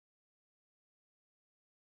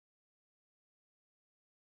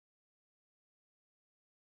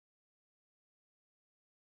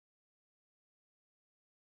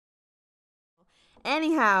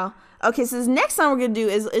Anyhow, okay, so this next song we're gonna do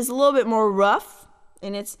is a little bit more rough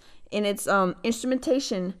in its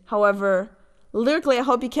instrumentation. However, lyrically, I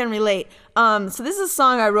hope you can relate. So this is a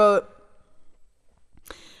song I wrote.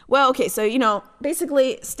 Well, okay, so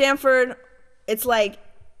basically Stanford, it's like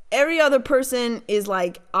every other person is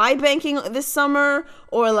like iBanking this summer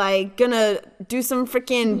or like gonna do some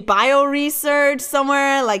freaking bio research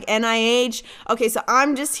somewhere like NIH. Okay, so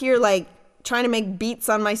I'm just here like trying to make beats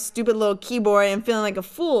on my stupid little keyboard and feeling like a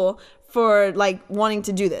fool for like wanting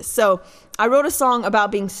to do this. So I wrote a song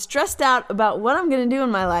about being stressed out about what I'm gonna do in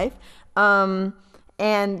my life,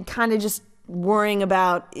 and kind of just worrying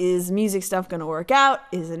about, is music stuff gonna work out?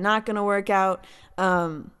 Is it not gonna work out?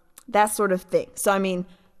 That sort of thing. So I mean,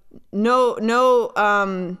 no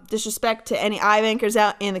disrespect to any iBankers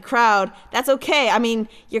out in the crowd. That's okay. I mean,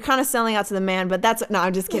 you're kind of selling out to the man, but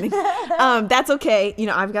I'm just kidding. That's okay.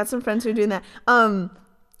 I've got some friends who are doing that.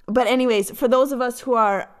 But anyways, for those of us who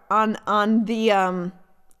are on the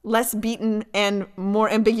less beaten and more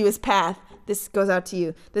ambiguous path, this goes out to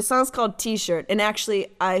you. This song's called T-Shirt, and actually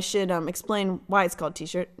I should explain why it's called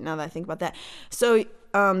T-Shirt now that I think about that. So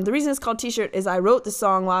the reason it's called T-Shirt is I wrote the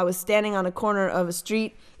song while I was standing on a corner of a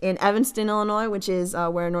street in Evanston, Illinois, which is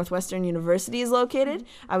where Northwestern University is located.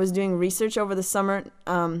 I was doing research over the summer,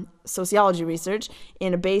 sociology research,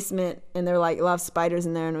 in a basement, and there were like a lot of spiders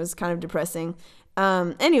in there, and it was kind of depressing.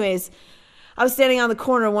 Anyways, I was standing on the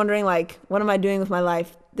corner wondering, like, what am I doing with my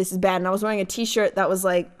life? This is bad. And I was wearing a T-shirt that was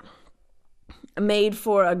like made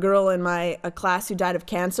for a girl in my class who died of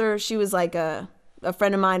cancer. She was like a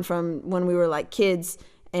friend of mine from when we were like kids,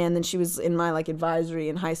 and then she was in my like advisory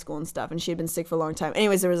in high school and stuff, and she had been sick for a long time.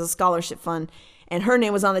 Anyways, there was a scholarship fund, and her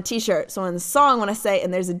name was on the T-shirt. So in the song, when I say,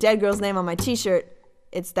 and there's a dead girl's name on my T-shirt,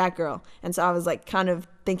 it's that girl. And so I was like kind of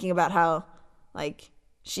thinking about how like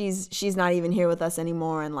she's not even here with us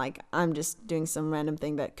anymore, and like I'm just doing some random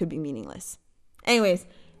thing that could be meaningless. Anyways,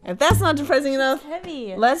 if that's not depressing enough,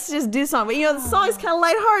 heavy. Let's just do something. But the song is kind of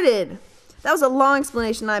lighthearted. That was a long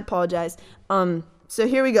explanation. I apologize. So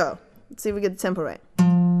here we go. Let's see if we get the tempo right.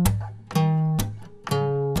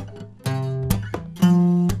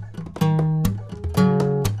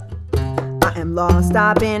 I am lost,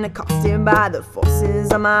 I've been accosted by the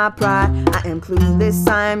forces of my pride. I am clueless,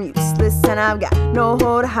 I am useless, and I've got no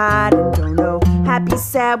hold to hide. And don't know happy,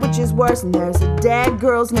 sad, which is worse. And there's a dead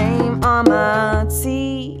girl's name on my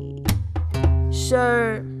T-shirt.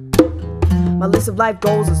 My list of life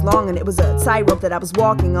goals is long, and it was a tightrope that I was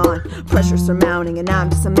walking on. Pressure surmounting, and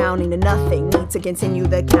I'm just amounting to nothing. Need to continue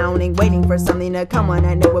the counting, waiting for something to come when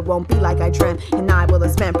I know it won't be like I dreamt. And I will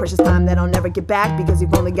have spent precious time that I'll never get back, because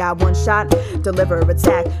you've only got one shot. Deliver,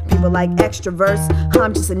 attack, people like extroverts.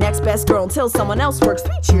 I'm just the next best girl until someone else works.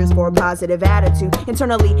 3 cheers for a positive attitude.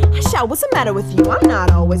 Internally, I shout, what's the matter with you? I'm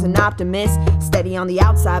not always an optimist. Steady on the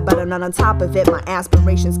outside, but I'm not on top of it. My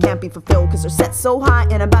aspirations can't be fulfilled, because they're set so high,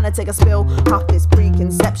 and I'm bound to take a spill. Off this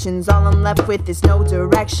preconceptions, all I'm left with is no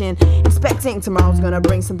direction. Expecting tomorrow's gonna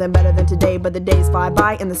bring something better than today, but the days fly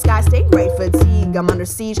by and the skies stay gray. Fatigue, I'm under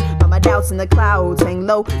siege by my doubts, and the clouds hang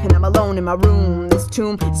low, and I'm alone in my room. This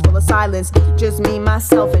tomb is full of silence, just me,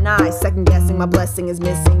 myself, and I. Second guessing, my blessing is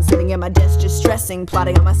missing. Sitting at my desk just stressing,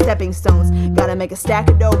 plotting on my stepping stones. Gotta make a stack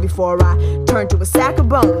of dough before I turn to a sack of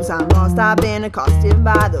bones. I'm lost, I've been accosted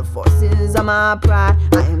by the forces of my pride.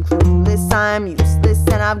 I am clueless, I'm useless,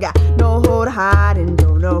 and I've got no hold to hide. And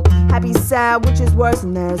don't know happy, sad, which is worse.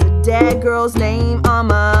 And there's a dead girl's name on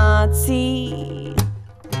my T-shirt.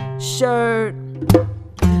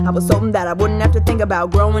 I was hoping that I wouldn't have to think about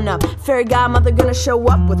growing up. Fairy godmother gonna show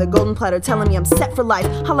up with a golden platter telling me I'm set for life.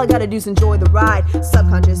 All I gotta do is enjoy the ride.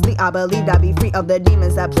 Subconsciously I believed I'd be free of the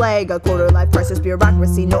demons that plague a quarter life crisis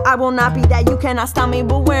bureaucracy. No, I will not be that, you cannot stop me.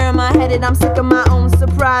 But where am I headed? I'm sick of my own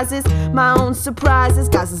surprises. My own surprises,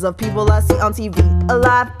 guises of people I see on TV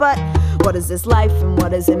alive. But what is this life, and what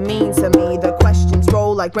does it mean to me? The questions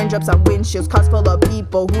roll like raindrops on windshields. Cars full of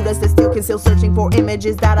people. Who does this still conceal? Searching for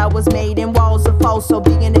images that I was made in. Walls of false, so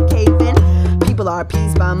begin to cave in. People are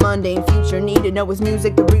appeased by mundane future. Need to know is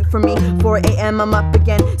music the root for me. 4 a.m. I'm up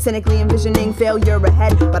again, cynically envisioning failure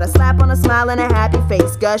ahead. But I slap on a smile and a happy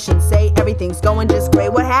face, gush and say everything's going just great.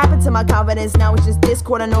 What happened to my confidence? Now it's just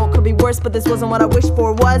discord. I know it could be worse, but this wasn't what I wished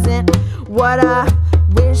for. Wasn't what I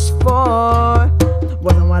wished for.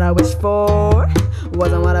 Wasn't what I wished for.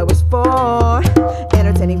 Wasn't what I wished for.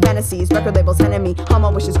 Entertaining fantasies, record labels handing me all my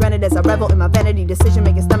wishes granted as I revel in my vanity. Decision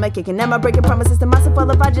making, stomach kicking, am I breaking promises to myself? Well,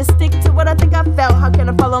 if I just stick to what I think I felt, how can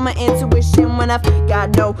I follow my intuition when I've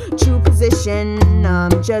got no true position?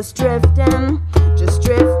 I'm just drifting, just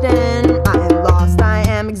drifting. I am lost, I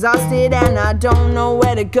am exhausted, and I don't know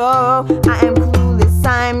where to go. I am clueless,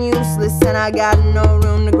 I'm useless and I got no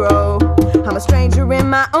room to grow. I'm a stranger in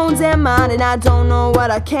my own damn mind, and I don't know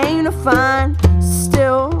what I came to find.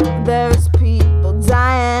 Still, there's people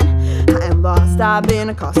dying. I am lost, I've been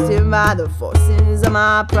accosted by the forces of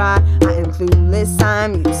my pride. I am clueless,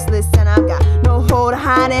 I'm useless, and I've got no hole to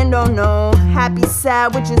hide and don't know. Happy,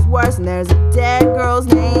 sad, which is worse, and there's a dead girl's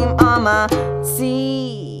name on my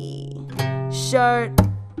t-shirt.